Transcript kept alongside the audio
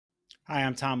Hi,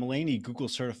 I'm Tom Mulaney, Google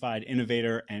certified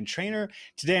innovator and trainer.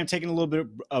 Today, I'm taking a little bit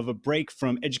of a break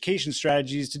from education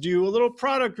strategies to do a little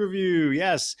product review.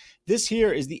 Yes, this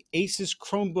here is the ASUS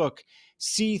Chromebook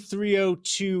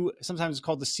C302. Sometimes it's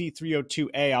called the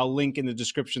C302A. I'll link in the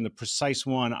description the precise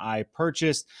one I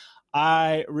purchased.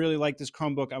 I really like this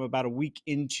Chromebook. I'm about a week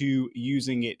into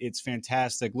using it. It's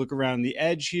fantastic. Look around the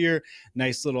edge here.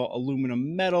 Nice little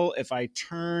aluminum metal. If I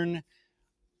turn,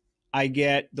 I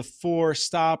get the 4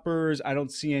 stoppers. I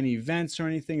don't see any vents or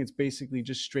anything. It's basically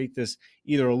just straight this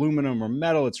either aluminum or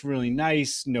metal. It's really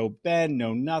nice. No bend,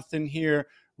 no nothing here.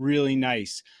 Really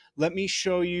nice. Let me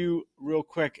show you real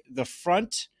quick the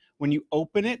front when you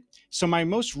open it. So my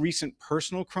most recent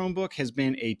personal Chromebook has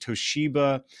been a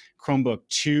Toshiba Chromebook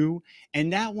 2.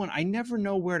 And that one, I never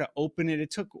know where to open it.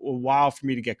 It took a while for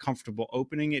me to get comfortable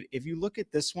opening it. If you look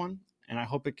at this one, and I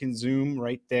hope it can zoom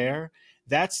right there,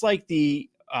 that's like the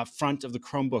front of the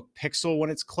Chromebook Pixel when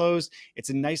it's closed. It's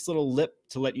a nice little lip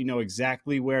to let you know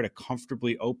exactly where to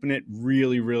comfortably open it.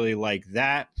 Really, really like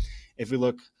that. If we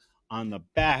look on the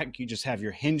back, you just have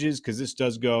your hinges because this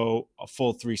does go a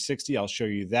full 360. I'll show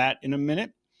you that in a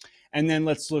minute. And then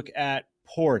let's look at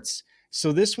ports.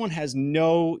 So this one has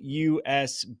no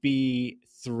USB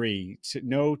 3,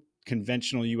 no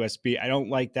conventional USB. I don't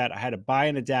like that. I had to buy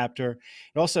an adapter.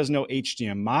 It also has no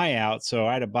HDMI out, so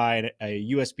I had to buy a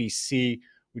USB-C,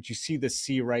 which you see the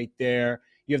C right there.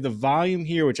 You have the volume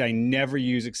here, which I never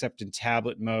use except in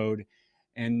tablet mode.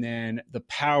 And then the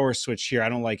power switch here. I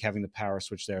don't like having the power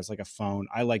switch there. It's like a phone.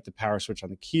 I like the power switch on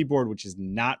the keyboard, which is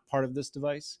not part of this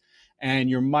device. And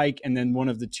your mic, and then one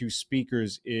of the 2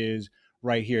 speakers is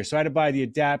right here. So I had to buy the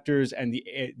adapters and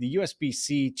the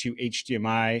USB-C to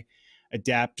HDMI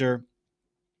adapter.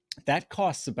 That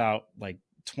costs about like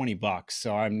 20 bucks.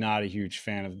 So I'm not a huge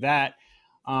fan of that.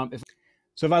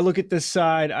 If I look at this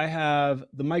side, I have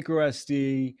the micro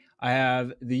SD, I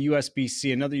have the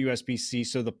USB-C, another USB-C.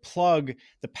 So the plug,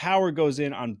 the power goes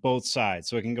in on both sides.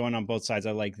 So it can go in on both sides.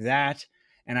 I like that.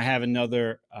 And I have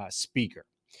another speaker.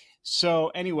 So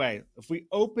anyway, if we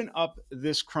open up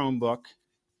this Chromebook,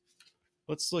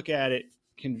 let's look at it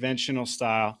conventional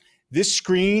style. This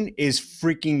screen is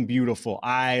freaking beautiful.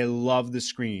 I love the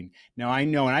screen. Now I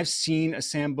know, and I've seen a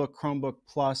Samsung Chromebook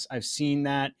Plus. I've seen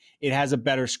that. It has a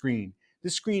better screen.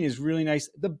 This screen is really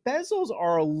nice. The bezels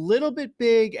are a little bit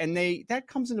big, and that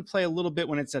comes into play a little bit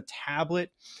when it's a tablet.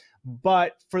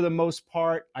 But for the most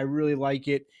part, I really like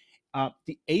it.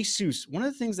 The ASUS, one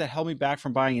of the things that held me back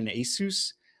from buying an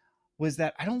ASUS was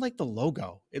that I don't like the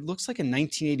logo. It looks like a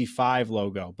 1985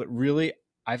 logo, but really,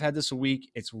 I've had this a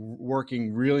week. It's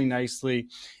working really nicely.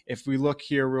 If we look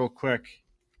here real quick,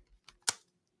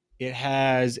 it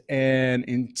has an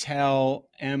Intel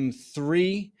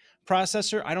M3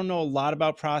 processor. I don't know a lot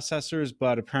about processors,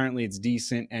 but apparently it's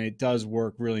decent and it does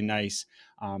work really nice.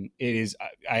 I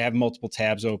have multiple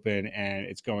tabs open and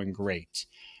it's going great.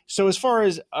 So as far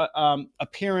as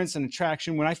appearance and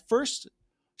attraction, when I first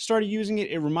started using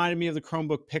it, it reminded me of the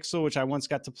Chromebook Pixel, which I once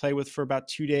got to play with for about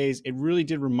 2 days. It really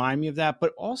did remind me of that.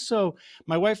 But also,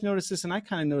 my wife noticed this, and I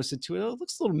kind of noticed it too. It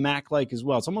looks a little Mac-like as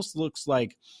well. It almost looks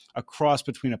like a cross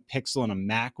between a Pixel and a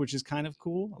Mac, which is kind of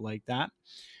cool. I like that.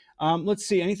 Let's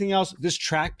see, anything else? This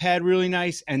trackpad, really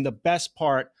nice. And the best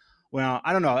part, well,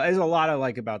 I don't know. There's a lot I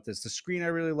like about this. The screen I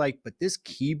really like, but this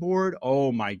keyboard,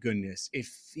 oh my goodness, it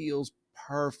feels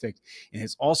perfect. And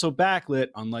it's also backlit,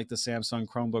 unlike the Samsung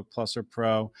Chromebook Plus or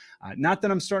Pro. Not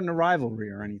that I'm starting a rivalry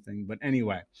or anything, but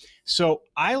anyway. So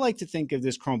I like to think of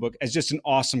this Chromebook as just an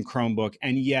awesome Chromebook.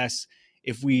 And yes,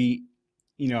 if we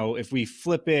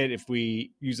flip it, if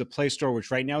we use a Play Store, which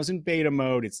right now is in beta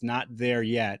mode, it's not there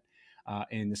yet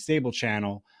in the stable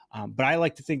channel. But I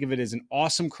like to think of it as an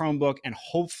awesome Chromebook. And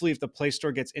hopefully if the Play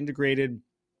Store gets integrated,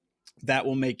 that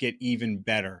will make it even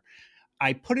better.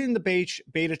 I put it in the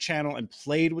beta channel and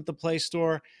played with the Play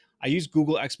Store. I use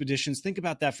Google Expeditions. Think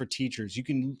about that for teachers. You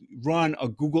can run a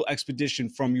Google Expedition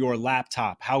from your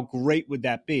laptop. How great would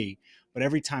that be? But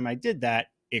every time I did that,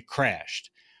 it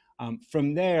crashed.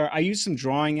 From there, I used some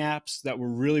drawing apps that were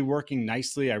really working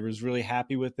nicely. I was really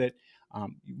happy with it.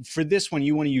 For this one,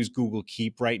 you want to use Google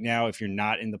Keep right now. If you're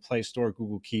not in the Play Store,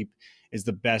 Google Keep is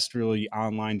the best really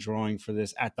online drawing for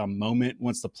this at the moment.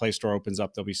 Once the Play Store opens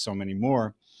up, there'll be so many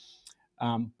more.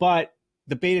 But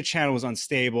the beta channel was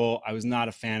unstable. I was not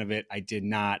a fan of it. I did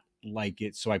not like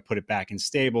it, so I put it back in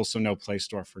stable, so no Play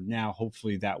Store for now.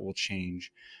 Hopefully that will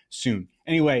change soon.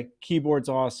 Anyway, keyboard's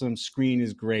awesome. Screen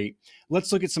is great.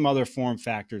 Let's look at some other form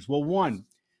factors. Well, one,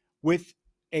 with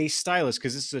a stylus,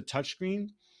 because this is a touchscreen,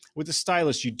 with a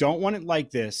stylus, you don't want it like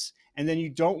this, and then you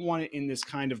don't want it in this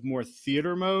kind of more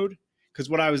theater mode. because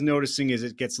what I was noticing is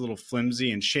it gets a little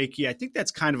flimsy and shaky. I think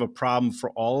that's kind of a problem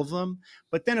for all of them.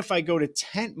 But then if I go to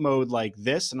tent mode like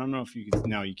this, and I don't know if you can,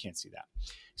 no, you can't see that.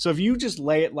 So if you just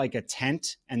lay it like a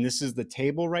tent, and this is the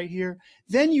table right here,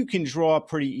 then you can draw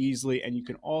pretty easily, and you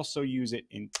can also use it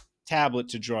in tablet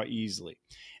to draw easily.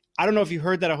 I don't know if you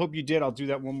heard that. I hope you did. I'll do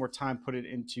that one more time. Put it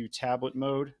into tablet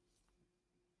mode.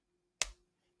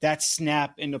 That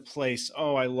snap into place.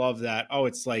 Oh, I love that. Oh,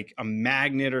 it's like a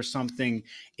magnet or something.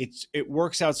 It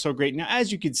works out so great. Now,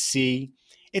 as you can see,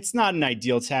 it's not an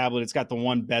ideal tablet. It's got the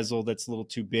one bezel that's a little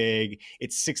too big.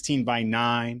 It's 16 by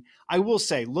 9. I will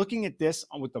say, looking at this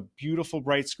with a beautiful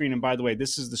bright screen, and by the way,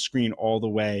 this is the screen all the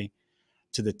way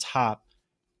to the top.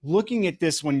 Looking at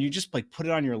this, when you just like put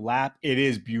it on your lap, it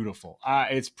is beautiful.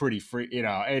 It's pretty free, you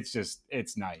know, it's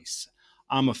nice.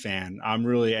 I'm a fan. I'm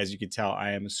really, as you can tell,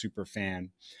 I am a super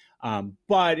fan.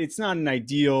 But it's not an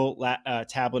ideal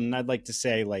tablet. And I'd like to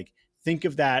say, like, think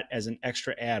of that as an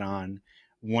extra add-on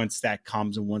once that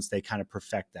comes and once they kind of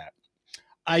perfect that.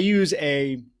 I use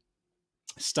a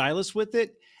stylus with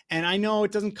it. And I know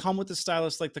it doesn't come with the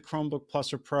stylus like the Chromebook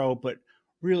Plus or Pro, but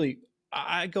really,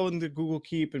 I go into Google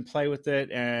Keep and play with it,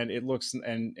 and it looks,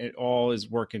 and it all is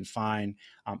working fine.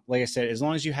 Like I said, as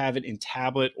long as you have it in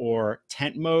tablet or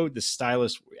tent mode, the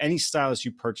stylus, any stylus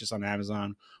you purchase on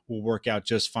Amazon will work out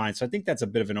just fine. So I think that's a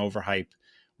bit of an overhype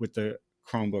with the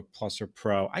Chromebook Plus or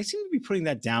Pro. I seem to be putting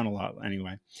that down a lot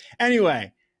anyway.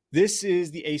 Anyway, this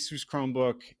is the ASUS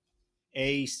Chromebook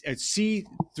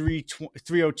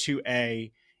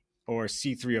C302A. Or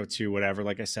C302, whatever.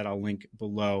 Like I said, I'll link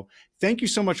below. Thank you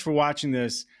so much for watching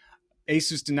this.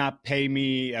 ASUS did not pay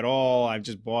me at all. I've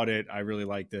just bought it. I really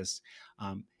like this.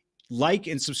 Like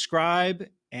and subscribe,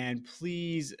 and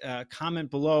please comment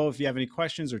below if you have any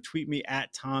questions, or tweet me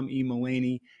at Tom E.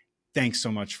 Mulaney. Thanks so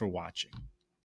much for watching.